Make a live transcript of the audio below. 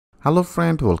Hello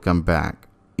friend, welcome back.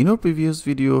 In our previous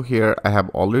video here, I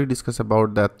have already discussed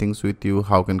about that things with you,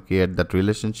 how can create that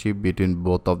relationship between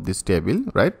both of this table,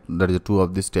 right? That is the two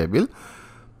of this table.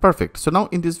 Perfect. So now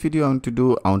in this video, I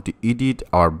want to edit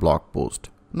our blog post.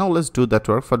 Now let's do that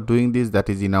work. For doing this, that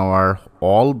is in our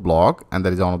all blog, and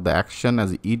that is one of the action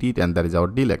as edit, and that is our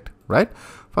delete, right?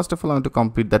 First of all, I want to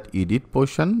complete that edit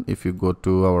portion. If you go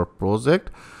to our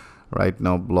project, right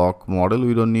now blog model,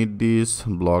 we don't need this.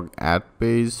 Blog add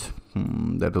page,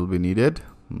 that will be needed.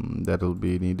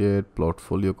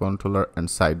 Portfolio controller and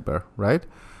sidebar, right?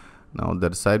 Now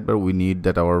that sidebar, we need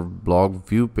that our blog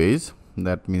view page.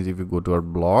 That means if you go to our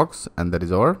blogs, and that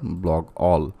is our blog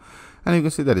all, and you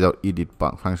can see that is our edit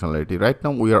functionality. Right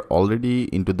now we are already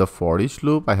into the for each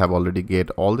loop. I have already get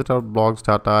all that our blogs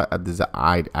data at this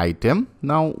item.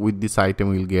 Now with this item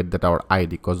we will get that our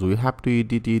ID, because we have to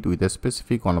edit it with a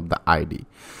specific one of the ID.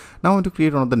 Now I want to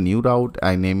create one of the new route.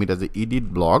 I name it as a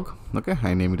edit blog. Okay,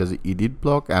 I name it as a edit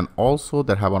blog, and also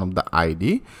that have one of the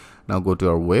ID. Now go to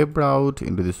our web route.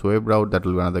 Into this web route, that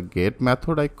will be another get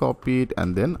method. I copy it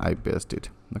and then I paste it.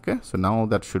 Okay, so now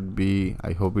that should be,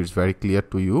 I hope it's very clear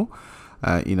to you.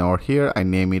 In our here, I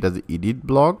name it as edit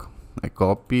blog. I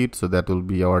copy it, so that will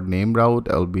be our name route.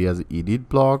 I will be as edit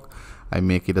blog. I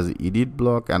make it as edit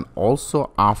blog, and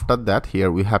also after that here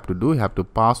we have to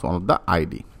pass one of the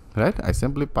ID, right? I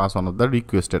simply pass one of the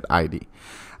requested ID,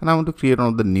 and I want to create one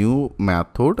of the new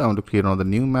method. I want to create another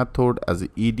new method as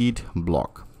edit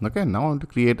blog. Okay, now I want to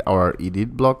create our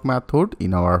edit block method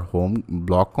in our home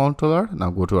block controller.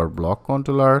 Now go to our block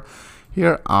controller.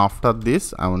 Here after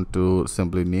this, I want to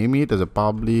simply name it as a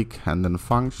public, and then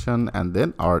function, and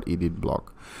then our edit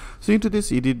block. So into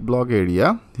this edit block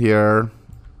area here,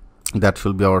 that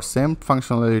should be our same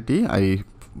functionality. I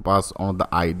pass on the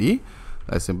ID.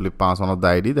 I simply pass on the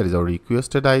ID, that is our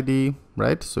requested ID,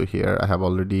 right? So here I have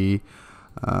already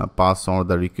pass on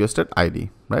the requested ID,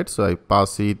 right? So I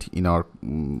pass it in our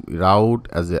route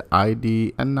as a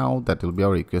ID, and now that will be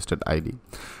our requested ID.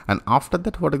 And after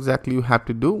that, what exactly you have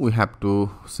to do? We have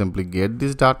to simply get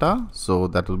this data. So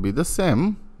that will be the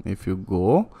same. If you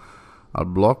go our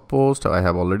blog post, I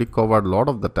have already covered a lot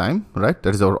of the time, right?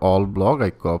 That is our all blog. I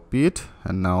copy it,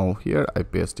 and now here I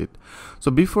paste it.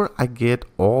 So before I get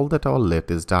all that our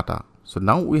latest data, so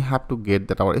now we have to get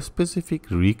that our specific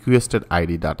requested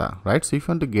ID data, right? So if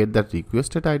you want to get that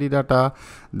requested ID data,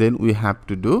 then we have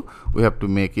to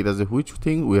make it as a which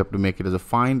thing? We have to make it as a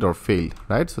find or fail,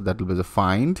 right? So that will be the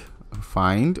find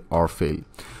or fail.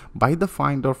 By the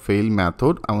find or fail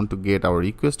method, I want to get our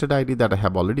requested ID that I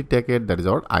have already taken, that is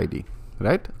our ID,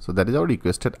 right? So that is our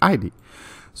requested ID.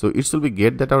 So it should be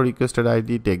get that our requested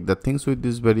ID, take the things with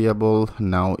this variable.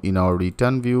 Now in our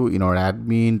return view, in our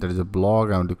admin, there is a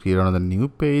blog. I want to create another new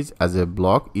page as a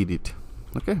blog edit.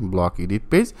 Okay, blog edit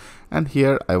page, and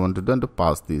here I want to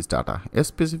pass this data, a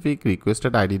specific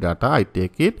requested ID data. I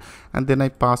take it and then I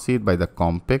pass it by the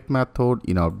compact method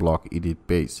in our blog edit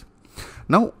page.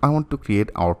 Now I want to create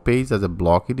our page as a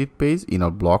blog edit page in our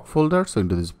blog folder. So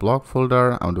into this blog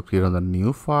folder, I want to create another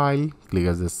new file, click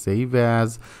as a save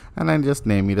as, and I just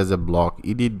name it as a blog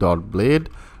edit.blade.php.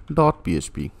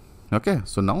 Okay,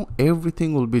 so now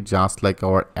everything will be just like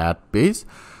our ad page.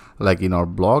 Like in our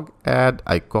blog ad,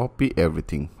 I copy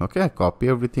everything. Okay, I copy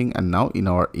everything, and now in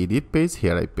our edit page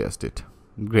here I paste it.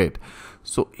 Great.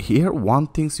 So here one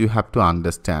things you have to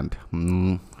understand.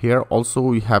 Here also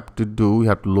we have to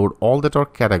load all that our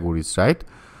categories, right?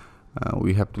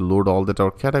 We have to load all that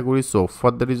our categories. So for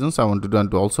the reasons I want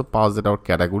to also pass that our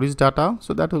categories data.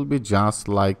 So that will be just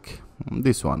like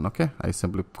this one. Okay, I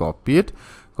simply copy it,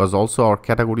 because also our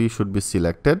category should be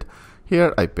selected.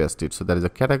 Here I paste it. So that is the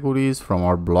categories from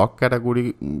our blog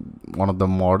category, one of the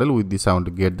model. With this I want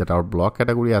to get that our blog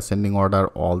category ascending order,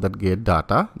 all that get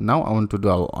data. Now I want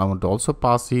to also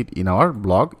pass it in our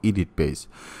blog edit page.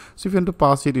 So if you want to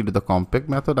pass it into the compact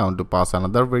method, I want to pass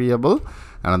another variable,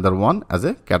 another one as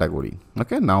a category.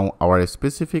 Okay, now our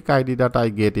specific ID data, I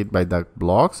get it by the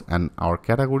blogs, and our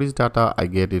categories data, I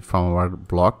get it from our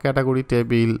blog category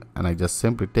table, and I just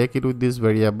simply take it with this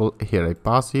variable. Here I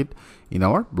pass it in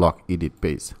our blog edit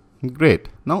page. Great.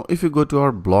 Now if you go to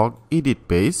our blog edit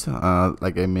page,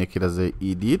 like I make it as a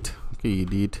edit, okay,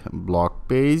 edit blog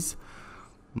page.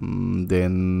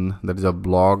 Then there is a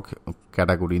blog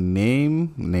category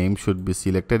name should be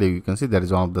selected. You can see there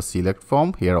is one of the select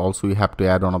form. Here also we have to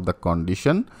add one of the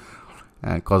condition,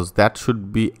 and because that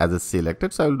should be as a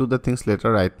selected. So I will do the things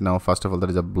later. Right now, first of all, there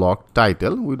is a block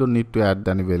title. We don't need to add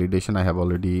any validation. I have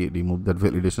already removed that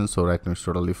validation, so right now it's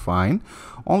totally fine.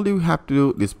 Only we have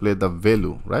to display the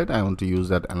value, right? I want to use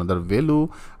that another value.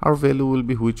 Our value will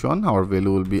be which one? Our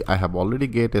value will be, I have already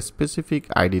get a specific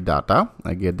ID data.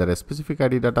 I get that specific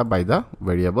ID data by the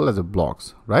variable as a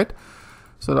blocks, right?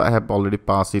 So I have already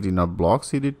passed it in our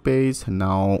blocks edit page.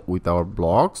 Now with our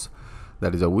blocks,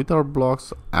 that is with our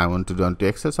blocks, I want to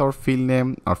access our field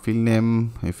name. Our field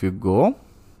name, if you go,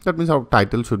 that means our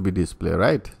title should be displayed,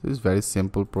 right? This is very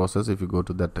simple process. If you go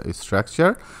to that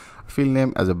structure, field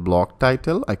name as a block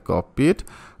title, I copy it.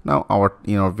 Now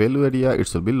in our value area, it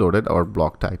should be loaded our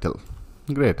block title.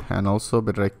 Great. And also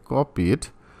better I copy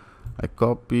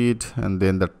it, and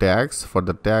then the tags, for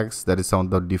the tags, that is some of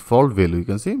the default value. You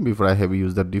can see before I have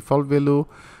used the default value.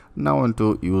 Now I want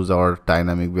to use our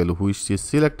dynamic value, which is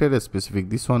selected a specific.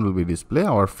 This one will be display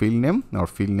our field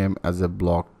name, as a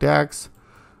block tags.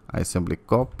 I simply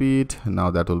copy it.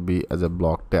 Now that will be as a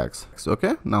block tags.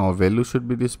 Okay, now our value should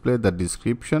be displayed. The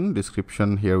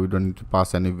description here we don't need to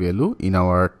pass any value. In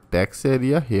our text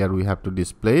area here we have to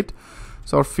display it.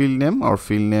 So our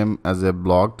field name as a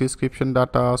block description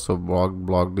data. So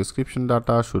block description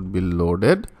data should be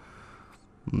loaded.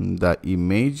 The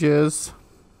images,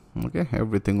 okay,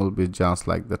 everything will be just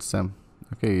like that same.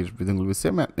 Okay, everything will be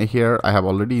same. And here I have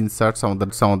already insert some of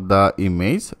the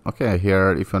image. Okay,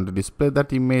 here if you want to display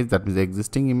that image, that is the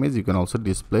existing image, you can also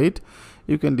display it.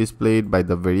 You can display it by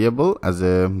the variable as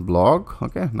a block.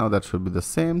 Okay, now that should be the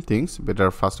same things.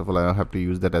 Better first of all I have to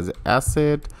use that as an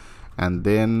asset, and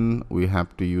then we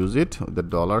have to use it with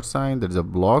the $sign. There is a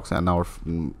blocks, and our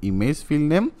image field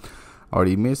name. Our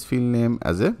image field name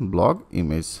as a blog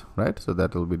image, right? So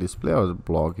that will be display as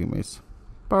blog image.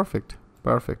 Perfect.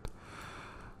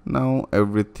 Now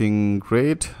everything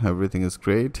great, everything is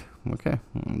great. Okay,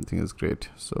 everything is great.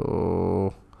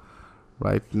 So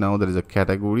right now there is a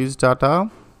categories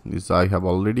data. This I have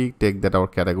already take that our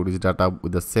categories data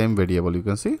with the same variable. You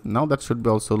can see now that should be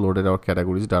also loaded our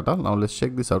categories data. Now let's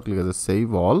check this out. Click as a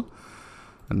save all,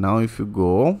 and now if you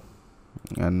go,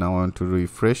 and now I want to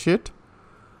refresh it.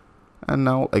 And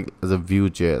now like as a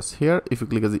Vue.js, here if you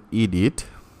click as edit,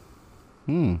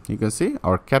 you can see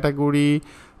our category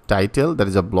title, that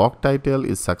is a block title,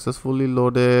 is successfully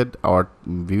loaded. Our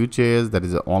Vue.js, that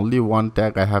is only one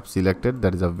tag I have selected,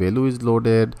 that is a value is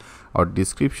loaded. Our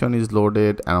description is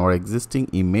loaded, and our existing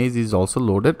image is also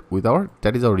loaded with our,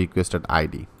 that is our requested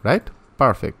ID, right?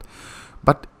 Perfect.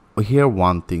 But here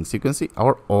one thing, so you can see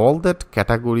our all that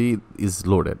category is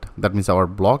loaded. That means our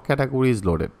block category is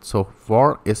loaded. So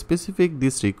for a specific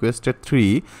this requested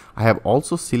 3, I have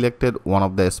also selected one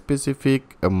of the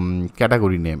specific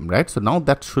category name, right? So now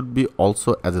that should be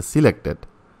also as a selected,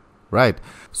 right?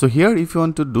 So here if you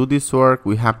want to do this work,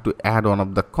 we have to add one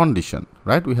of the condition,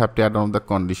 right? We have to add one of the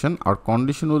condition. Our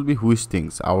condition will be which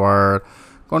things? Our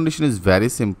condition is very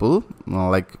simple,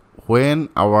 like when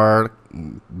our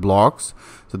blocks,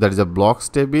 so there is a blocks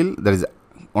table, there is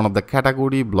one of the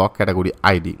category block category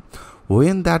ID.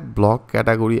 When that block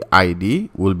category ID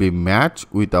will be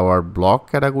matched with our block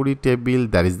category table,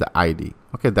 that is the ID.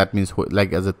 Okay, that means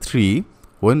like as a 3,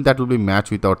 when that will be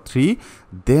matched with our 3,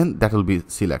 then that will be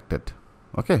selected.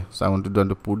 Okay, so I want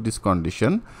to put this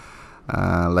condition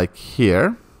like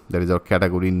here. That is our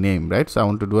category name, right? So I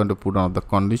want to put on the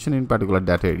condition in particular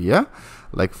that area.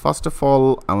 Like first of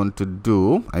all,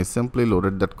 I simply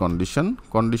loaded that condition.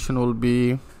 Condition will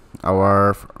be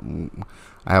our,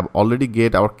 I have already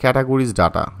get our categories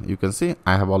data. You can see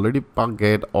I have already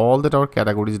get all that our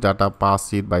categories data,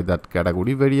 pass it by that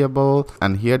category variable,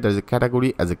 and here there is a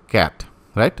category as a cat,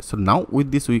 right? So now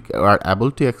with this we are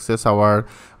able to access our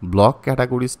block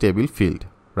categories table field,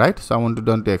 right? So I want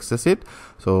to access it.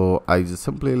 So I just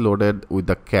simply loaded with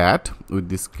the cat. With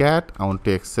this cat, I want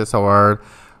to access our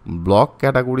block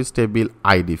categories table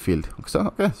ID field. So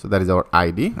okay, so that is our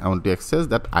ID. I want to access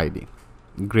that ID.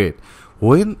 Great.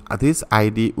 When this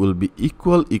ID will be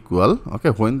equal, okay,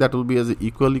 when that will be as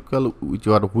equal,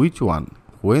 which one?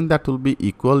 When that will be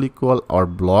equal, our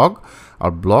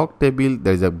block table,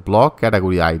 there is a block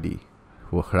category ID,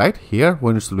 right here,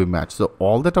 when it will be matched. So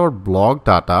all that our block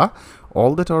data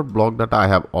I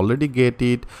have already get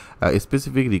it, a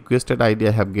specific requested ID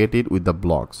I have get it with the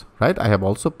blocks, right? I have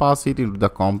also passed it into the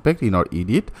compact in our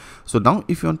edit. So now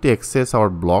if you want to access our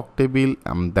block table,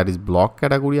 that is block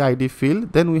category ID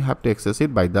field, then we have to access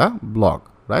it by the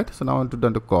block, right? So now I want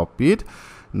to copy it.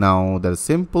 Now the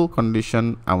simple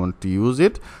condition I want to use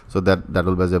it, so that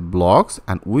will be as a blocks,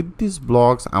 and with these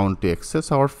blocks I want to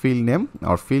access our field name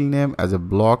as a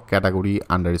block category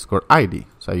 _ ID.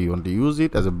 So you want to use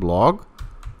it as a block,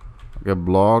 okay,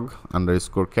 blog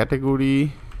underscore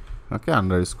category, okay,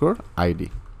 underscore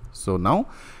id. So now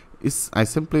I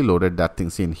simply loaded that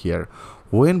things in here.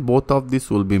 When both of these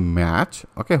will be matched,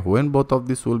 okay, when both of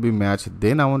these will be matched,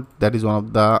 then I want, that is one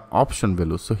of the option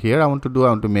values. So here I want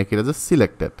to make it as a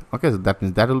selected. Okay, so that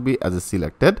means that will be as a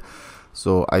selected.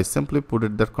 So I simply put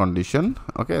it that condition.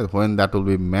 Okay, when that will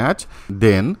be matched,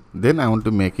 then I want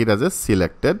to make it as a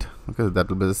selected. Okay, that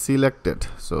will be a selected.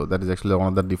 So that is actually one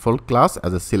of the default class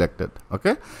as a selected.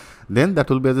 Okay, then that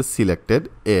will be as a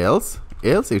selected, else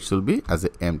it should be as a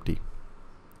empty.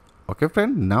 Okay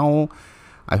friend, now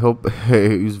I hope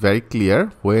it's very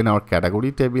clear. When our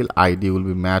category table ID will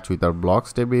be matched with our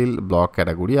blocks table, block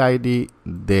category ID,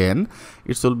 then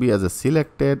it should be as a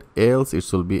selected, else it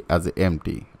should be as a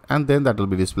empty. And then that will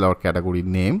be display our category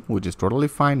name, which is totally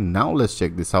fine. Now let's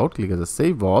check this out. Click as a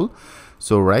save all.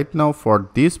 So right now for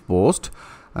this post,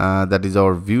 that is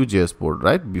our Vue.js port,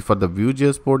 right? Before the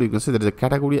Vue.js port, you can see there is a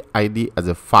category ID as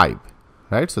a 5.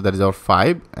 Right, so that is our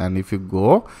 5, and if you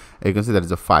go, you can see that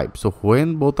is a 5. So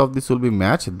when both of these will be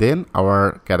matched, then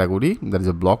our category, that is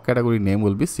a block category name,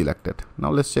 will be selected. Now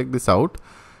let's check this out.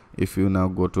 If you now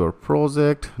go to our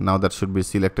project, now that should be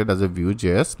selected as a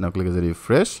Vue.js. Now click as a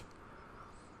refresh.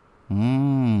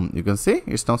 You can see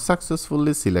it's now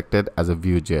successfully selected as a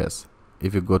Vue.js.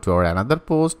 If you go to our another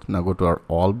post, now go to our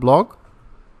all blog.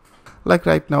 Like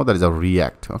right now, that is our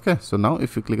React. Okay, so now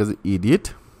if you click as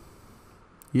edit,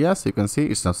 yes, you can see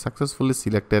it's now successfully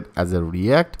selected as a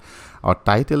React. Our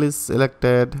title is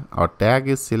selected, our tag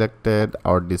is selected,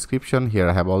 our description here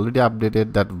I have already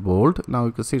updated that bold. Now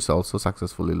you can see it's also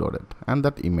successfully loaded, and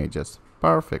that images.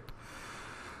 Perfect.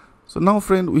 So now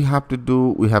friend, we have to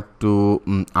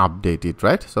update it,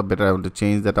 right? So better I want to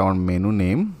change that our menu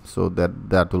name, so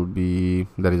that will be,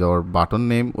 that is our button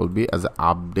name will be as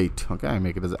update. Okay, I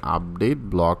make it as update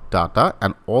block data,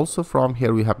 and also from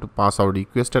here we have to pass our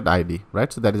requested ID,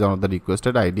 right? So that is another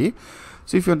requested ID.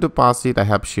 So if you want to pass it, I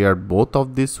have shared both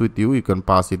of this with you. You can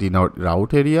pass it in our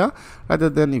route area, rather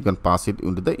than you can pass it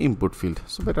into the input field.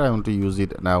 So better I want to use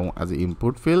it now as an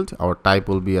input field. Our type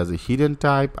will be as a hidden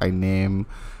type. I name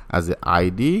as a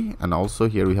ID, and also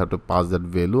here we have to pass that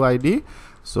value ID.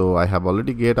 So I have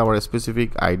already get our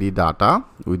specific ID data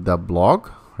with the blog,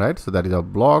 right? So that is our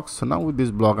blog. So now with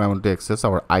this blog I want to access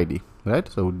our ID, right?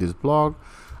 So with this blog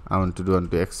I want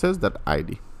to access that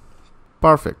ID.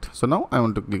 Perfect. So now I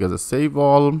want to click as a save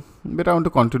all, but I want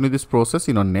to continue this process.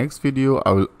 In our next video,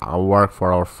 I'll work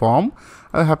for our form.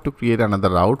 I have to create another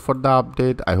route for the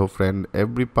update. I hope friend,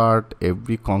 every part,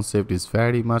 every concept is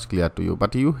very much clear to you,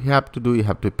 but you have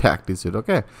to practice it.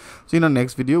 Okay, so in our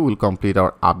next video we'll complete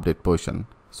our update portion.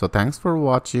 So thanks for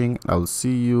watching. I'll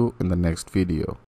see you in the next video.